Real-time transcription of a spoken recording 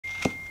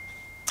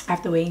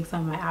After weighing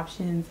some of my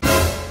options,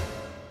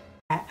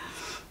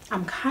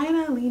 I'm kind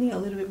of leaning a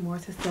little bit more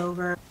to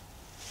silver.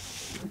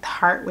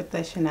 Heart with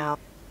the Chanel.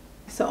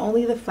 So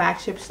only the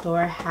flagship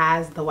store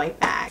has the white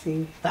bag.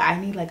 See, but I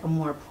need like a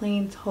more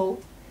plain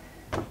tote.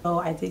 So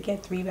I did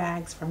get 3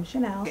 bags from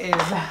Chanel. It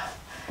is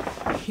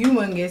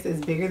humongous.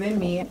 It's bigger than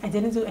me. I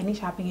didn't do any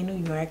shopping in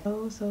New York,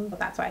 so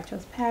that's why I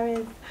chose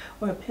Paris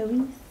or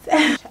Paris.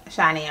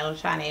 Chanel.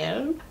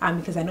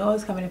 Because I know I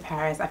was coming to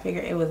Paris. I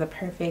figured it was a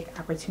perfect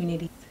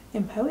opportunity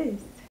in Paris.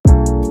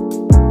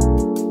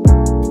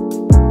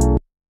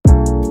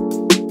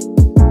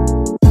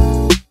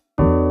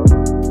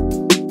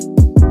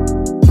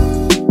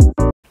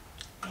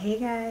 Hey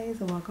guys,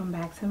 welcome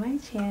back to my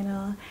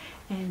channel,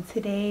 and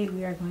today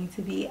we are going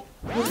to be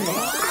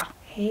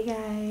Hey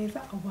guys,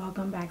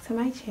 welcome back to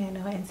my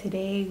channel, and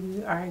today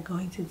we are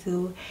going to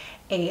do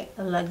a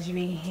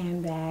luxury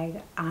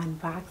handbag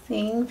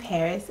unboxing,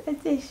 Paris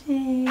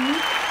edition.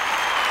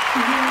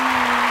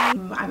 Yeah.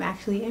 I'm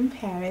actually in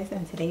Paris,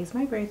 and today's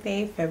my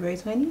birthday, February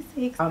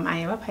 26th. I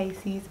am a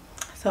Pisces.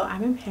 So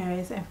I'm in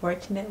Paris, and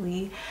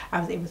fortunately I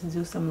was able to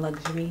do some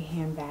luxury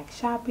handbag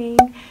shopping.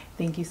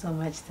 Thank you so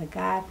much to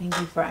God. Thank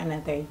you for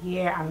another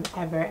year. I'm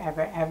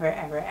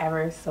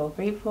ever so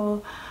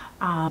grateful.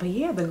 But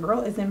yeah, the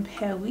girl is in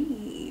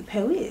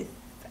Paris.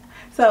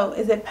 So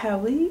is it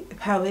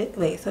Paris?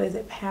 Wait, so is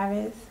it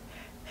Paris,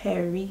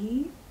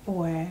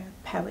 or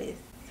Paris?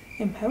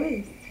 In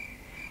Paris.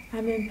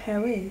 I'm in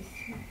Paris.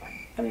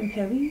 I'm in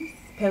Paris?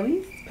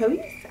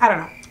 I don't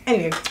know.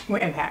 Anyway, we're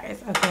in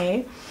Paris,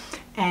 okay?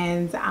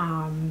 And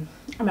I'm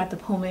at the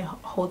Pullman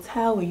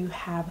Hotel, where you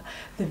have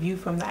the view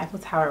from the Eiffel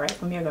Tower right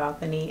from your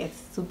balcony.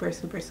 It's super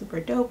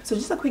dope. So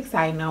just a quick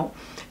side note,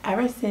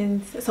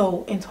 in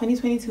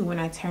 2022 when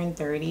I turned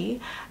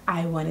 30,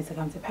 I wanted to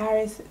come to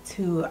Paris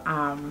to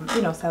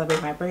you know,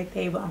 celebrate my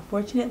birthday, but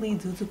unfortunately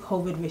due to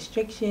COVID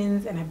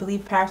restrictions, and I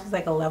believe Paris was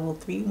like a level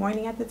 3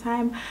 warning at the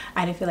time,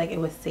 I didn't feel like it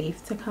was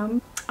safe to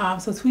come.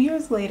 So 2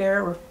 years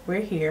later, we're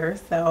here,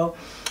 so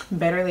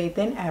better late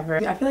than ever.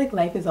 I feel like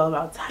life is all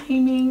about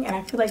timing, and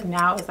I feel like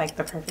now is like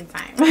the perfect time.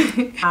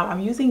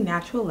 I'm using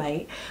natural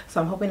light, so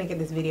I'm hoping to get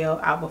this video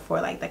out before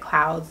like the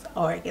clouds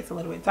or it gets a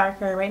little bit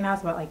darker. Right now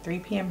it's about like 3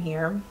 p.m.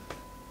 here.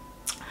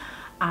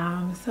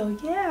 So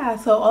yeah,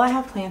 so all I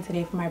have planned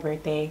today for my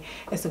birthday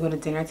is to go to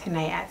dinner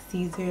tonight at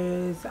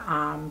Caesar's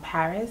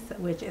Paris,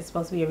 which is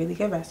supposed to be a really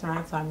good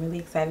restaurant, so I'm really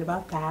excited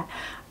about that.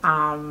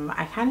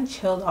 I kind of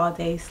chilled all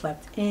day,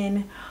 slept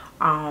in.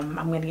 I'm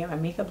gonna get my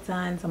makeup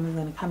done. Someone's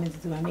gonna come in to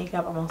do my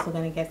makeup. I'm also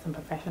gonna get some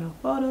professional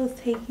photos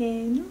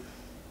taken,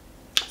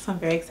 so I'm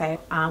very excited.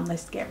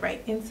 Let's get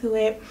right into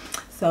it.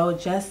 So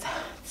just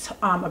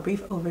a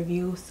brief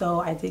overview. So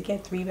I did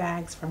get 3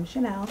 bags from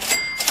Chanel.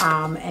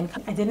 And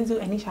I didn't do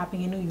any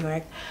shopping in New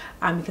York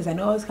because I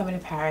know I was coming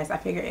to Paris. I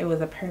figured it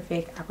was a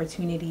perfect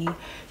opportunity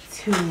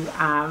to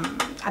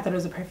I thought it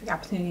was a perfect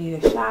opportunity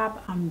to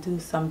shop, do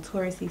some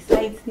touristy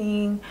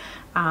sightseeing,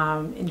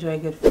 enjoy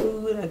good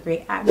food, a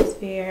great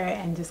atmosphere,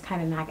 and just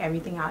kind of knock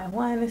everything out in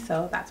one.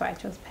 So that's why I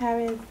chose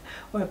Paris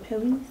or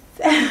Paris.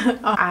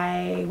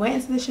 I went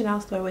into the Chanel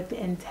store with the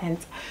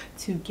intent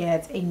to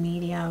get a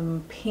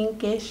medium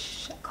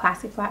pinkish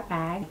classic flat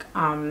bag.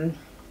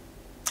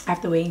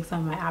 After weighing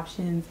some of my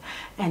options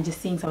and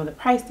just seeing some of the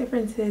price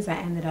differences, I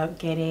ended up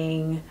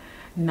getting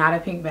not a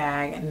pink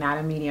bag, not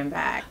a medium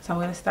bag. So I'm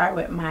going to start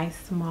with my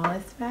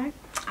smallest bag.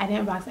 I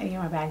didn't box any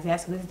of my bags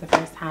yet, so this is the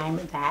first time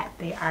that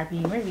they are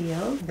being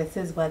revealed. This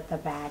is what the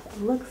bag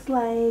looks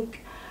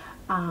like.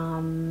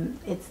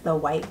 It's the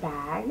white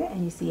bag,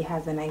 and you see it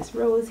has a nice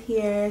rose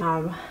here.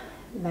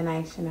 The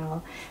nice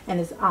Chanel, and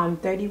it's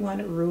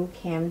 31 Rue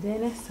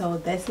Camden. So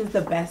this is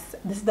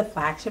the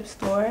flagship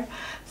store,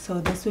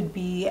 so this would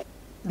be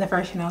the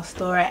first Chanel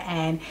store,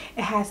 and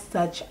it has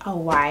such a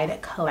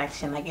wide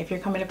collection. Like if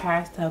you're coming to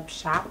Paris to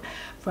shop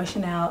for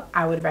Chanel,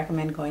 I would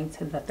recommend going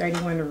to the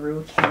 31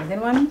 Rue Camden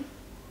one,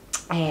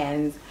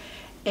 and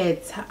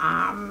it's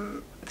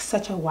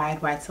such a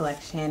wide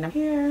selection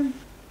here.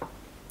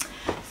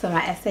 So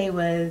my essay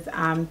was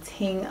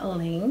Ting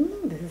Ling.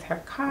 This is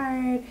her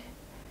card.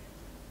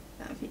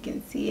 I don't know if you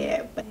can see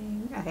it, but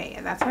okay,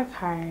 yeah, that's her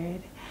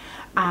card.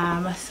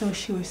 So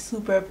she was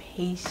super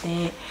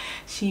patient.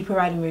 She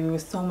provided me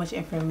with so much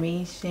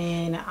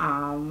information.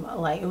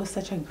 Like it was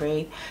such a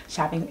great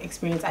shopping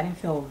experience. I didn't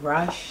feel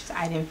rushed.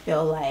 I didn't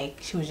feel like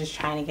she was just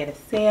trying to get a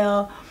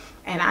sale.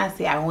 And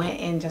honestly, I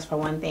went in just for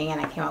one thing and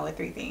I came out with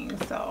 3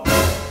 things. So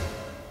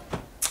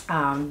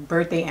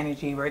birthday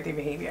energy, birthday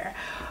behavior.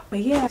 But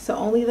yeah, so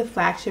only the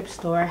flagship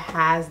store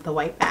has the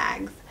white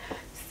bags.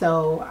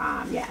 So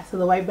yeah, so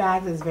the white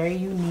bags is very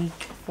unique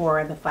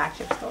for the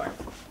flagship store.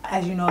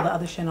 As you know, the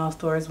other Chanel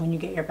stores, when you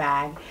get your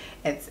bag,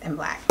 it's in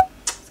black.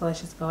 So let's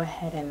just go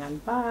ahead and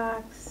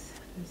unbox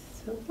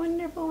this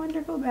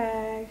wonderful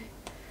bag.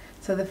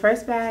 So the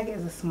first bag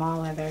is a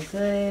small leather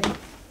good,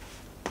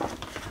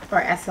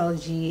 or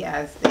SLG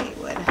as they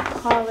would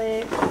call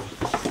it.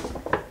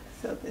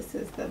 So this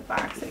is the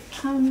box it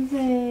comes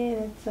in.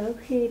 It's so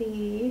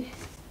pretty.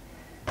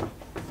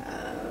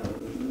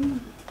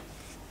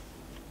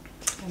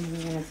 And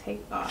then we're gonna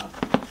take off.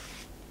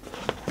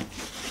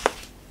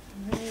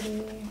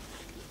 Alrighty.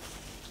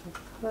 Up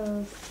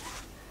close.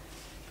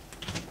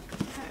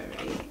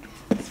 Alright.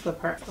 Let's flip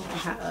her, open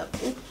her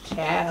up. Ooh,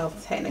 child.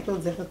 Technical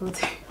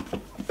difficulty.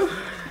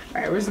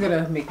 Alright, we're just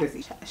gonna make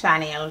this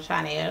Chanel.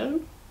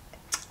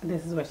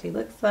 This is what she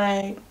looks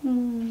like. So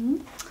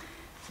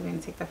we're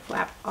gonna take the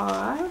flap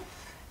off.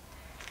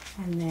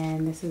 And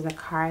then this is a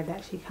card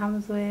that she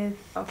comes with.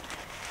 So I'm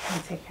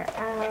gonna take her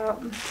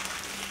out.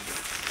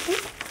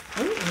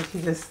 Ooh, and she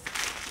just,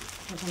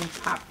 we're gonna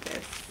pop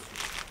this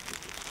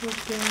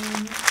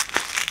open.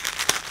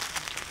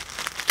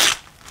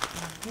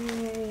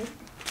 Alright.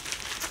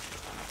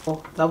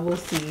 Oh, double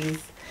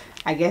C's.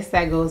 I guess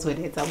that goes with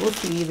it. Double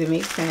C's, it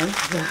makes sense.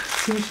 The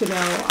 2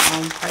 Chanel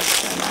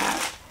parts on that.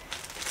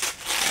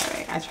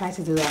 Alright, I tried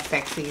to do that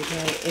sexy,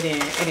 but it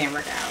didn't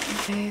work out.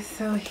 Okay,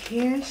 so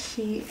here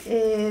she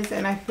is,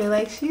 and I feel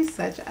like she's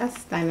such a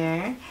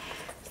stunner.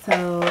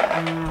 So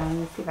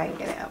let's see if I can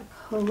get it up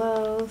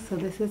close. So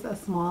this is a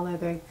small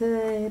leather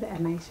good, a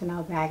nice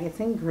Chanel bag. It's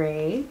in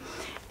gray,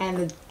 and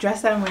the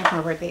dress that I'm wearing for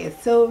my birthday is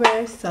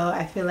silver, so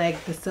I feel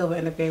like the silver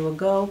and the gray will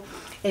go.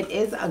 It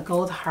is a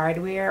gold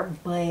hardware,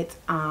 but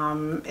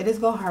it is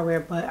gold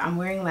hardware, but I'm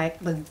wearing like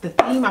the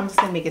theme. I'm just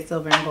gonna make it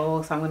silver and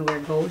gold, so I'm gonna wear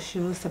gold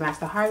shoes to match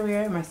the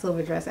hardware, my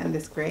silver dress, and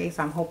this gray.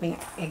 So I'm hoping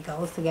it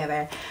goes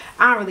together.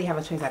 I don't really have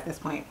a choice at this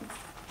point,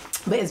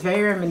 but it's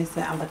very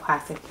reminiscent of the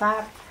classic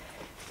flap.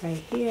 Right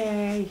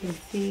here you can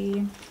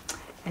see,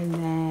 and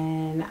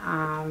then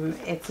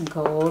it's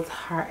gold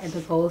heart and the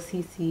gold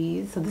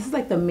CCs. So this is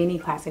like the mini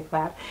classic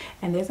flap,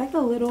 and there's like a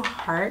little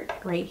heart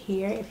right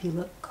here. If you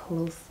look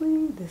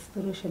closely, this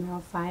little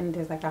Chanel sign,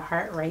 there's like a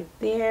heart right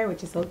there,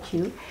 which is so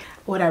cute.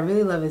 What I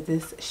really love is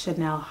this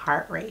Chanel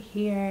heart right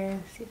here.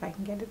 Let's see if I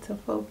can get it to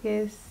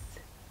focus.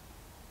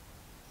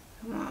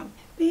 Come on,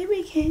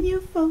 baby, can you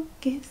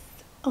focus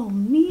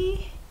on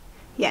me?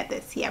 Yeah,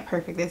 this, yeah,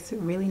 perfect. This is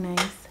really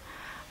nice.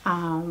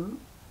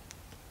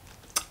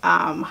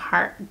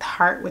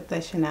 Heart with the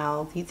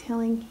Chanel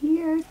detailing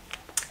here.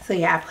 So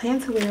yeah, I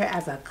plan to wear it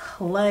as a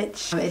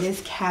clutch. It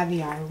is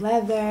caviar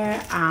leather.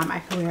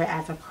 I can wear it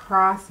as a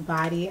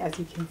crossbody, as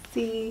you can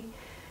see.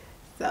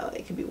 So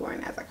it can be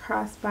worn as a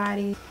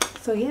crossbody.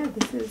 So yeah,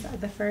 this is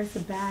the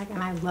first bag,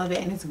 and I love it.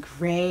 And it's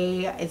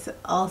gray. It's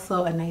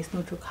also a nice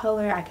neutral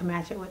color. I can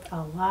match it with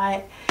a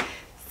lot.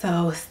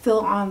 So still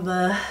on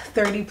the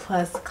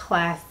 30+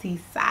 classy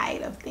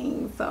side of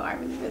things. So I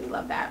really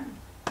love that.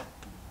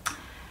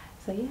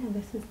 So yeah,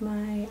 this is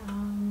my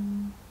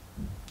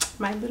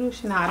my little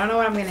Chanel. I don't know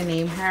what I'm gonna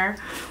name her,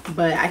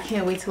 but I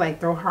can't wait to like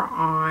throw her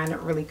on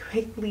really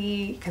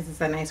quickly because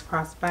it's a nice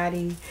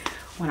crossbody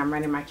when I'm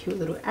running my cute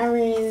little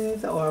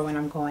errands or when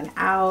I'm going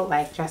out,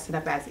 like dress it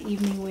up as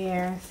evening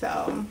wear.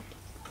 So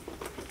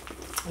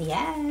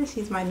yeah,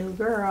 she's my new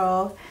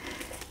girl,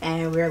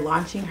 and we're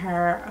launching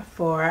her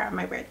for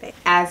my birthday.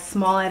 As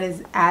small as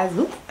it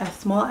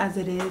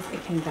is,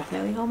 it can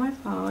definitely hold my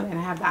phone, and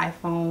I have the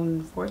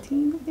iPhone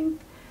 14, I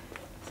think.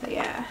 So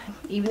yeah,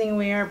 evening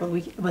wear,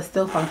 but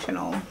still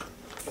functional.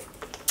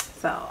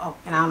 So, oh,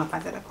 and I don't know if I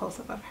did a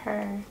close-up of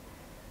her.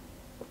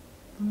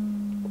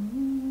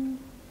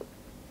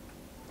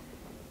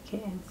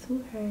 Get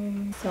into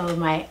her. So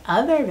my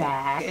other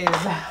bag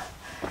is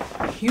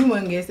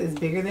humongous. It's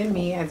bigger than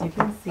me, as you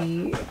can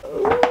see.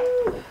 Ooh.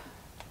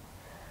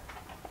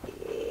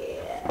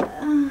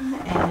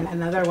 Yeah. And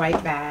another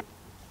white bag.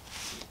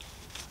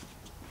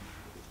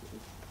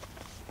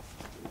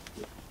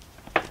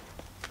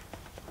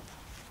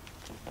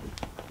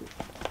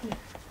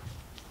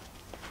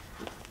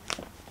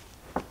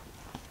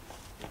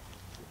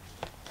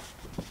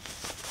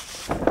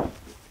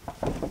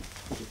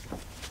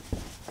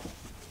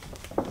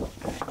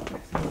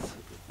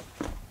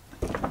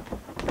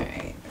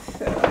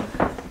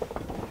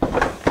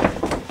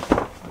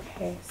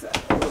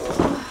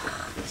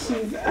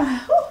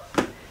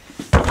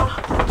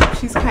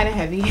 She's kind of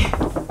heavy.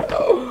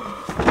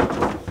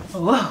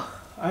 Whoa,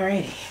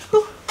 alrighty.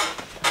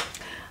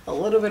 A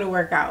little bit of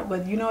workout,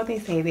 but you know what they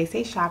say? They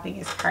say shopping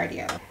is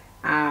cardio.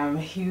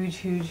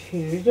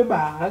 Huge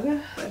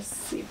bag. Let's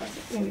see if I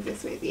can, maybe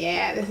this way.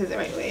 Yeah, this is the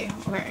right way.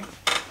 Okay.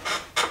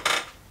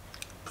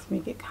 Let's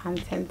make it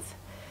contentable.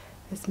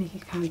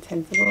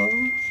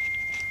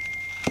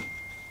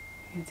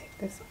 I'm gonna take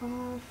this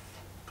off,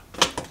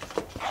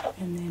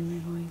 and then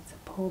we're going to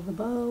pull the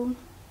bow.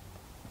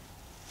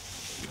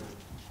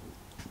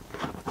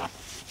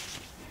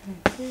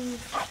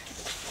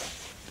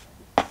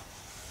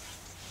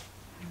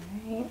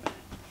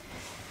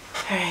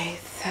 Alright,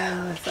 so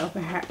let's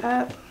open her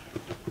up.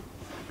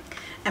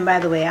 And by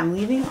the way, I'm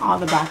leaving all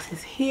the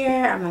boxes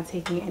here. I'm not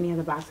taking any of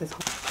the boxes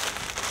home.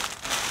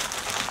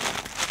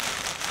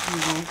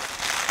 Okay.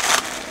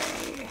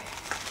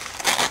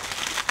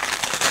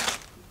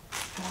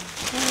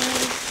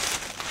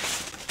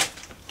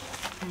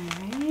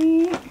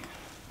 Alright.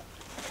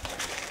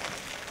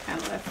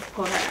 And let's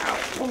pull her out.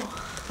 Oh.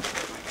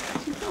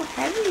 She's so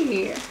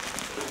heavy.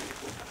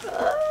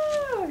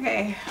 Oh,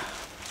 okay.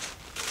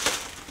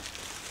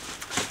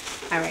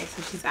 Alright,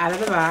 so she's out of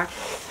the box.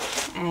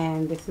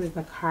 And this is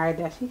the card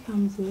that she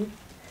comes with.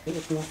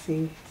 It's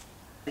messy.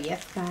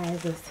 Yes,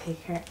 guys, let's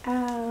take her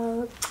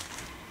out.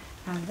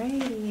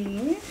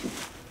 Alrighty.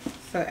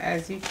 So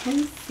as you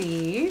can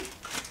see,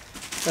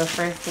 so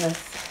first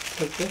let's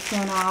take this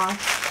one off.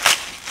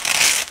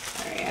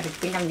 Alright, I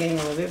think I'm getting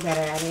a little bit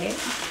better at it.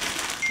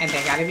 And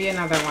there gotta be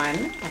another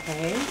one.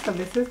 Okay, so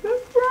this is the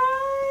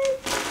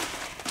front.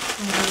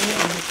 Okay,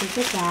 and this is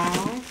the back.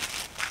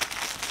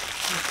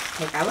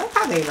 Like, I love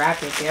how they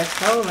wrap it. They're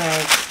so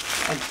like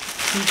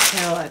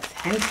detail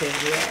attentive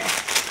here.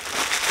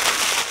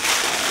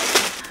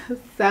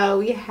 So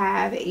we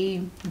have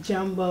a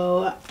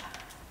jumbo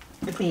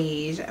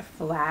beige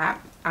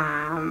flap.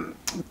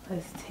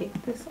 Let's take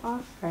this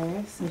off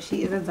first. So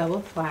she is a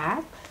double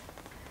flap.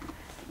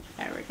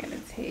 And we're gonna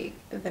take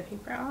the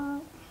paper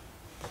off.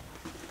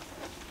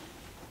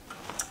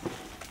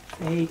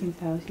 So you can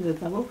tell she's a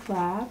double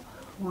flap.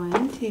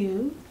 1,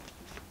 2,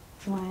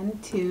 1,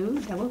 2,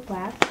 double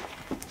flap.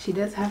 She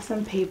does have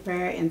some paper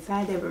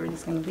inside there, but we're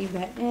just going to leave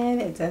that in.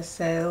 It does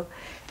say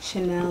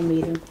Chanel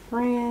made in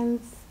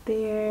France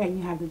there, and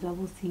you have the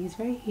double C's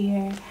right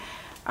here.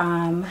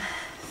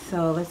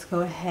 So let's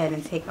go ahead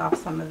and take off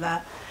some of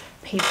the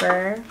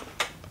paper.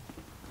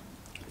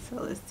 So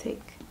let's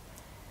take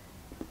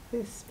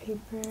this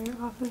paper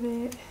off of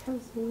it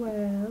as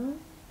well.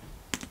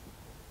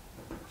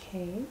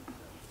 Okay.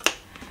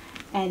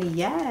 And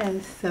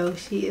yes, so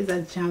she is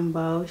a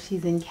jumbo.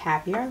 She's in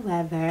caviar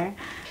leather.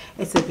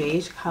 It's a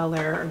beige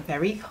color,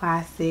 very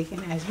classic.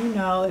 And as you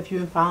know, if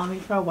you've been following me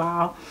for a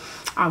while,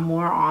 I'm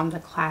more on the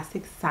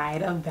classic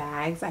side of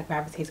bags. I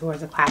gravitate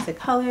towards the classic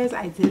colors.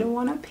 I didn't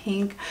want a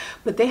pink,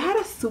 but they had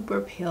a super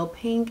pale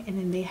pink, and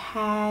then they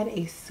had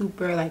a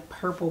super like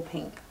purple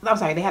pink. I'm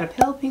sorry, they had a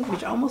pale pink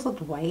which almost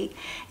looked white,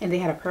 and they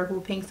had a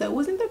purple pink. So it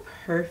wasn't the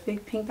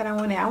perfect pink that I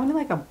wanted. I wanted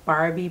like a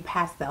Barbie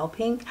pastel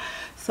pink.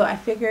 So I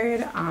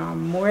figured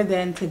more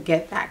than to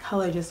get that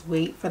color, just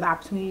wait for the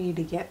opportunity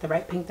to get the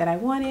right pink that I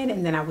wanted,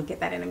 and then I would get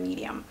that in a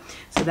medium.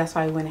 So that's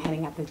why I went ahead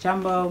and got the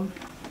jumbo.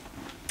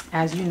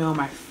 As you know,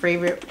 my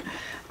favorite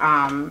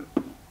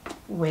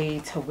way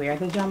to wear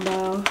the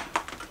jumbo,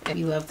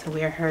 we love to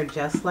wear her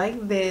just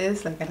like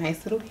this, like a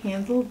nice little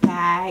handle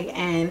bag.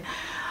 And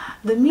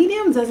the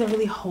medium doesn't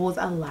really hold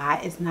a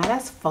lot. It's not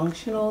as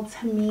functional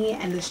to me,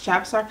 and the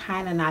straps are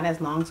kind of not as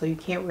long, so you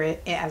can't wear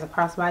it as a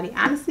crossbody.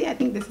 Honestly, I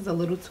think this is a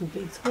little too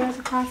big to wear as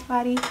a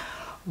crossbody,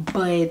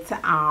 but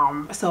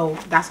so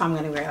that's why I'm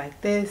gonna wear it like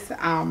this.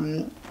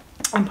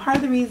 And part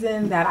of the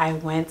reason that I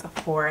went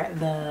for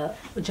the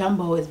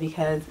jumbo is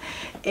because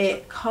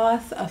it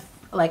costs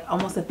like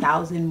almost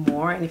 $1,000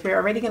 more, and if you're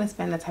already going to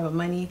spend that type of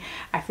money,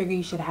 I figure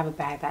you should have a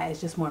bag that is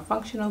just more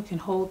functional, can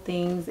hold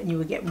things, and you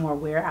would get more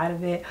wear out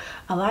of it.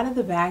 A lot of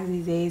the bags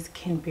these days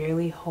can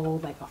barely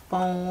hold like a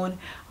phone,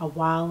 a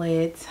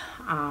wallet,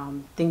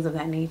 things of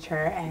that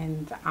nature.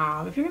 And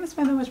if you're going to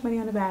spend that much money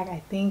on a bag,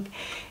 I think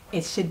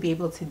it should be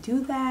able to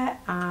do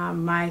that.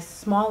 My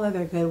small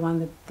leather good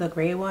one, the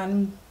gray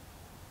one,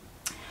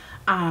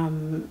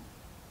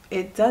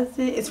 it doesn't,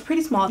 it's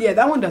pretty small. Yeah,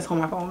 that one does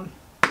hold my phone,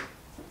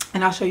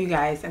 and I'll show you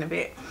guys in a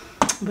bit.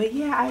 But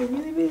yeah, I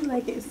really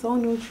like it. It's so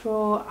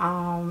neutral.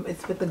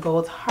 It's with the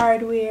gold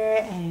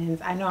hardware,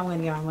 and I know I'm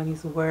gonna get my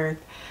money's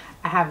worth.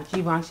 I have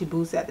Givenchy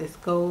boots that this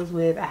goes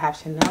with. I have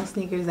Chanel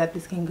sneakers that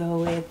this can go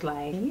with.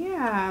 Like,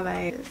 yeah,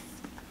 like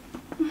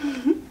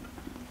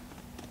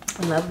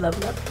love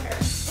her.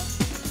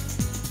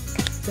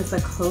 Just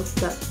a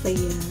close-up for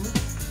you.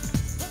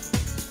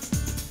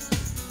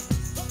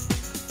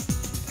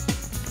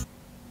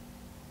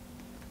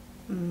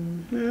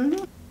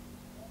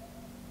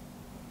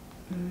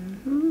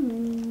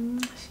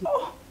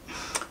 Oh,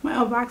 my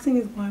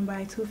unboxing is going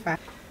by too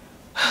fast.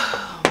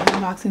 My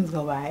unboxings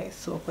go by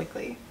so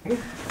quickly.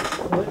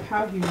 Look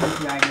how huge this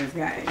bag is,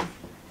 guys.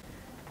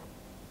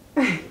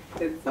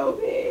 It's so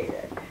big.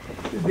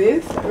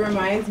 This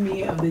reminds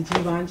me of the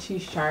Givenchy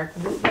shark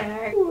boot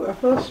bag. Ooh, I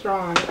feel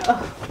strong.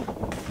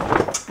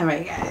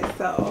 Alright guys,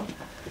 so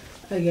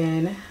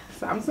again,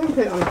 so I'm just gonna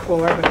put it on the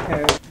floor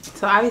because,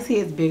 so obviously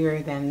it's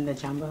bigger than the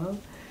jumbo.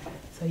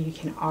 So you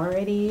can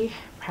already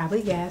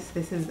probably guess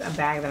this is a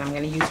bag that I'm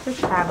going to use for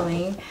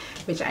traveling,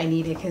 which I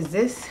needed because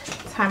this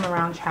time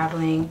around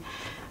traveling,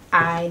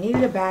 I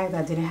needed a bag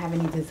that didn't have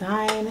any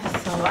design.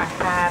 So I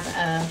have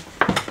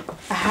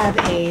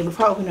a,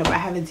 before I open it up, I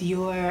have a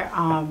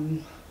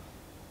Dior,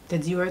 the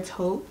Dior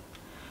tote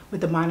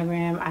with the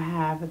monogram. I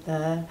have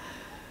the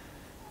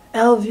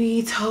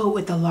LV tote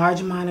with the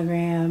large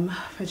monogram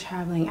for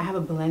traveling. I have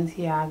a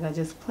Balenciaga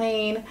just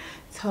plain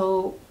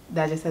tote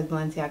that just says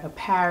Balenciaga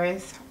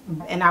Paris,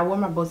 and I wore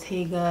my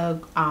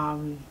Bottega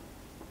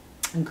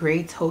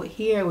gray tote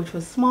here, which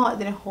was small. It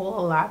didn't hold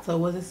a lot, so it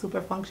wasn't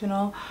super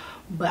functional,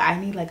 but I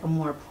need like a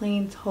more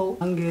plain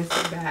tote. Longest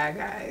bag,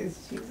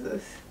 guys.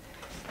 Jesus,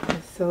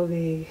 it's so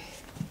big.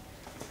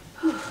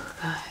 Oh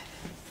god,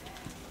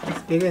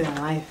 it's bigger than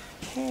life.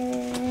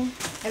 Okay,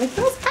 and it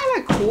feels kind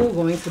of cool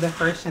going to the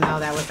first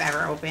Chanel that was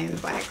ever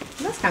opened. Like,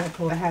 that's kind of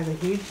cool. It has a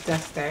huge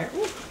duster.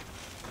 Ooh.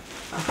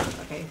 Oh,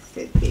 okay,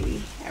 sit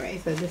baby. All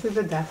right, so this is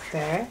a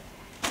duster,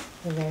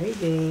 Very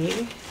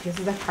big. This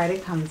is the card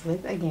it comes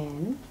with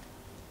again.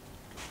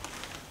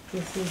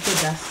 This is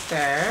the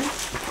duster.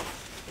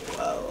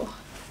 Whoa.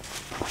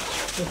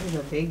 This is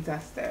a big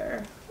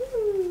duster.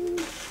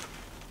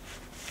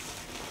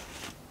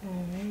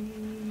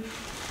 Alright.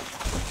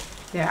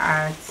 There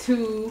are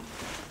 2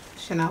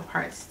 Chanel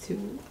parts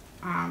too.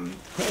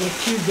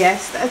 If you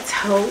guessed a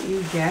tote,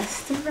 you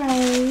guessed right.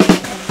 And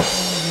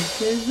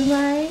this is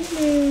my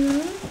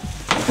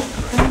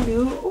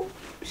new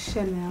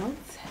Chanel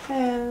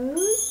tote.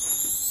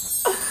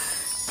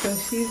 So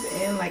she's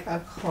in like a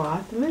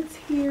cloth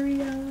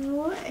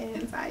material,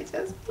 and I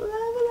just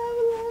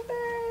love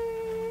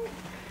her.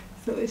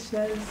 So it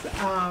says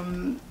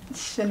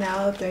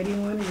Chanel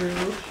 31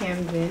 Rue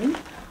Camden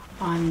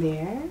on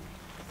there.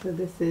 So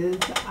this is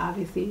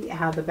obviously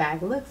how the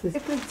bag looks.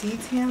 It's the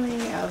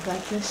detailing of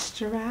like the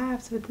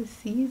straps with the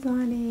C's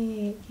on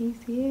it. Can you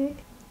see it?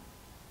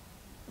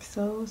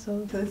 So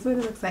this is what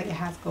it looks like. It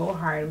has gold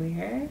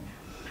hardware.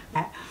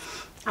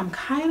 I'm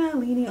kind of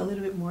leaning a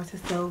little bit more to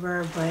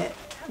silver, but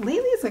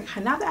lately it's like,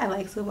 now that I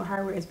like silver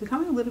hardware, it's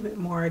becoming a little bit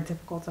more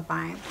difficult to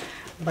find,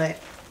 but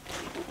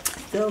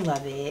still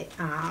love it.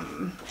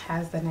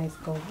 Has the nice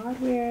gold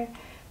hardware.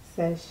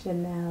 Says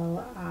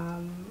Chanel.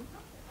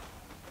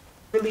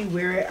 Really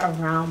wear it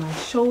around my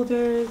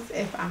shoulders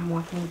if I'm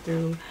walking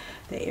through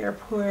the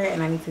airport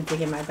and I need to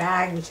dig in my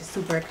bag, which is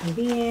super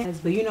convenient.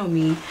 But you know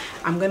me,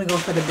 I'm gonna go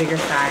for the bigger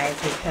size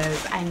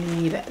because I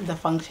need the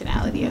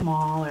functionality of a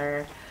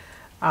smaller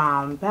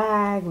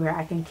bag where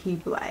I can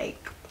keep,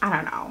 like, I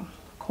don't know,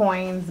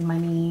 coins,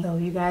 money. So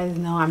you guys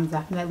know I'm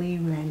definitely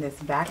wearing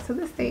this back to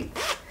the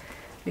States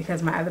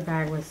because my other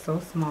bag was so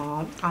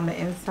small. On the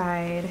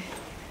inside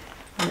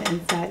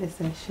it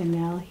says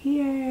Chanel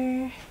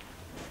here.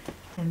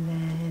 And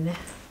then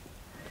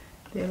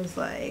there's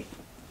like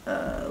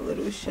a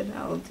little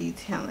Chanel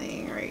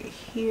detailing right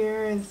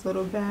here. This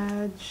little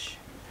badge.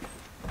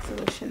 This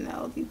little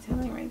Chanel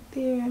detailing right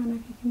there. I don't know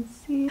if you can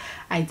see.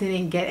 I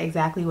didn't get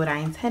exactly what I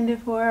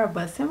intended for,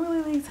 but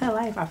similarly to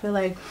life, I feel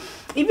like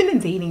even in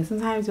dating,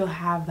 sometimes you'll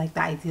have like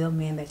the ideal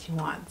man that you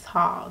want.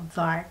 Tall,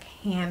 dark,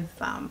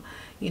 handsome.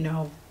 You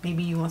know,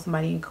 maybe you want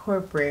somebody in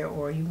corporate,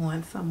 or you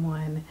want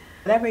someone,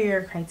 whatever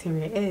your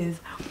criteria is.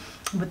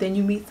 But then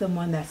you meet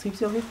someone that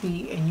sweeps you off your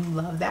feet and you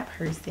love that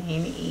person,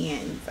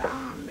 and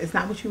it's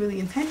not what you really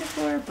intended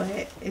for,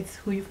 but it's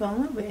who you fell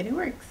in love with and it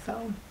works.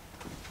 So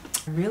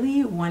I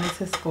really wanted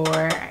to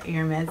score an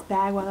Hermes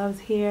bag while I was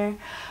here.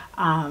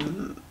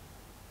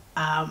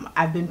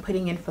 I've been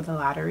putting in for the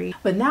lottery,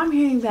 but now I'm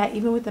hearing that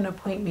even with an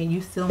appointment you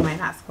still might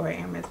not score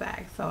an Hermes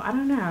bag. So I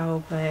don't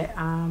know, but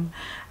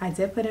I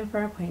did put in for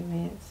an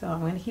appointment, so I'm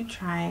going to keep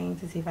trying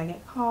to see if I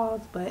get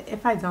called. But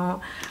if I don't,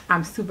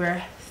 I'm super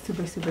happy. So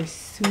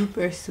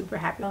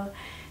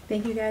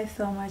thank you guys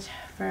so much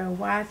for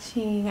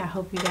watching. I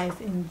hope you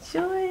guys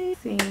enjoy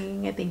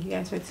seeing. Thank you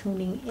guys for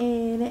tuning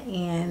in,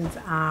 and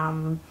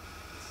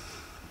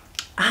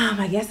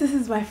I guess this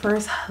is my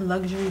first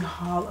luxury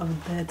haul of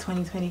the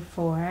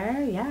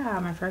 2024. Yeah,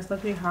 my first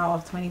luxury haul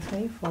of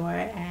 2024,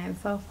 and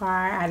so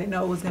far I didn't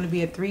know it was going to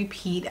be a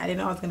three-peat. I didn't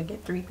know I was going to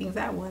get 3 things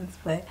at once,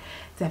 but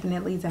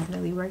definitely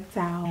worked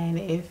out.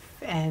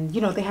 And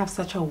you know, they have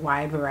such a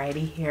wide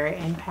variety here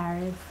in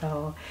Paris,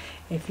 so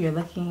if you're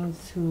looking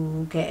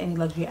to get any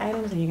luxury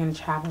items and you're going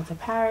to travel to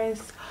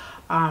Paris,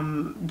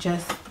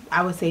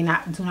 I would say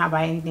do not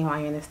buy anything while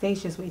you're in the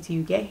States. Just wait till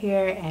you get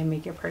here and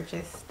make your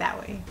purchase that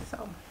way.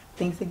 So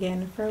thanks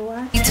again for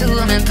watching.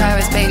 I'm in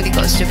Paris, baby.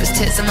 Got strippers,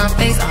 tits in my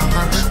face.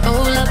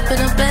 Roll up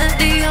in a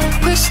Bentley, I'm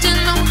Christian,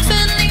 I'm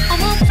Fendi,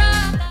 I'm a Prada.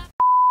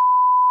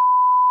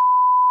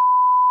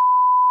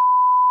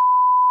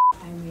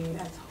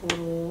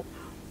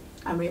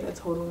 I made a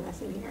total mess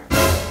in here.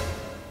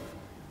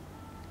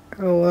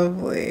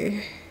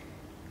 Lovely.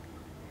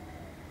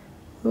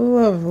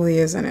 Lovely,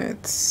 isn't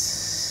it?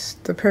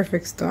 The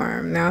perfect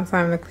storm. Now it's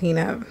time to clean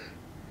up.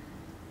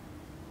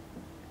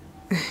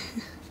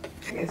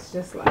 It's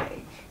just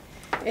like,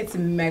 it's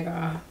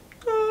mega.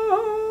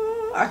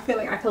 Oh, I feel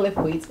like I could lift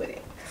weights with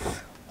it.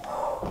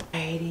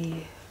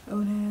 Alrighty. Oh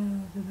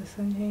no, did the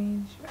sun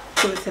change?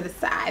 Do it to the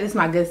side. This is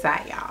my good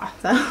side, y'all.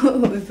 So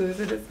let's do it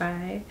to the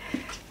side.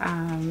 I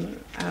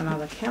don't know,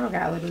 the camera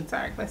got a little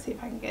dark. Let's see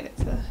if I can get it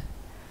to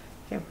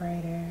get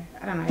brighter.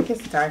 I don't know, it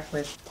gets dark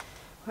with.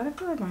 Why do I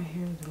feel like my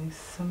hair is doing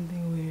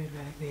something weird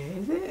back there?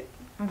 Is it?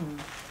 I don't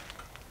know.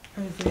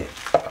 Or is it?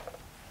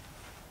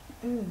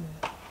 Ugh.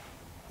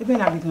 It better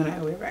not be doing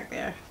that weird back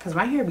there, because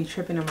my hair be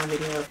tripping on my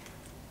videos.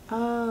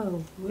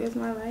 Oh, where's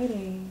my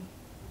lighting?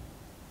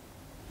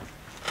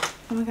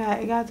 Oh my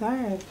god, it got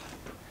dark.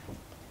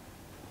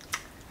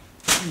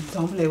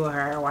 Don't play with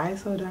her. Why is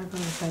it so dark all of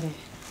a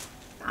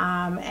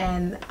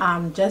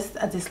sudden? Just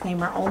a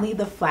disclaimer, only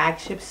the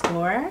flagship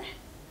store.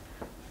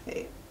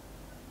 Okay,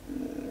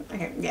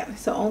 yeah,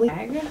 so only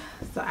bag.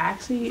 So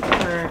actually,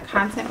 for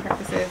content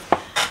purposes,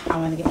 I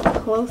want to get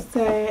closer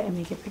and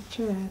make it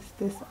picturesque.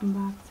 This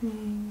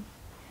unboxing,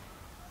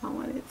 I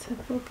want it to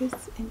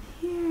focus in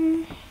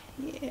here.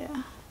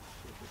 Yeah.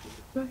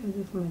 What can I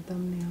do for my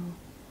thumbnail?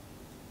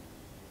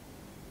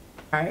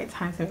 All right,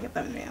 time to make a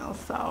thumbnail.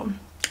 So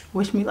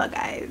wish me luck,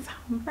 guys.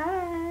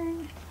 Bye.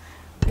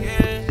 She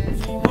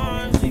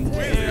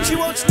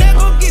wants to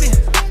go get it.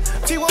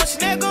 She wants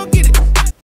to go get it.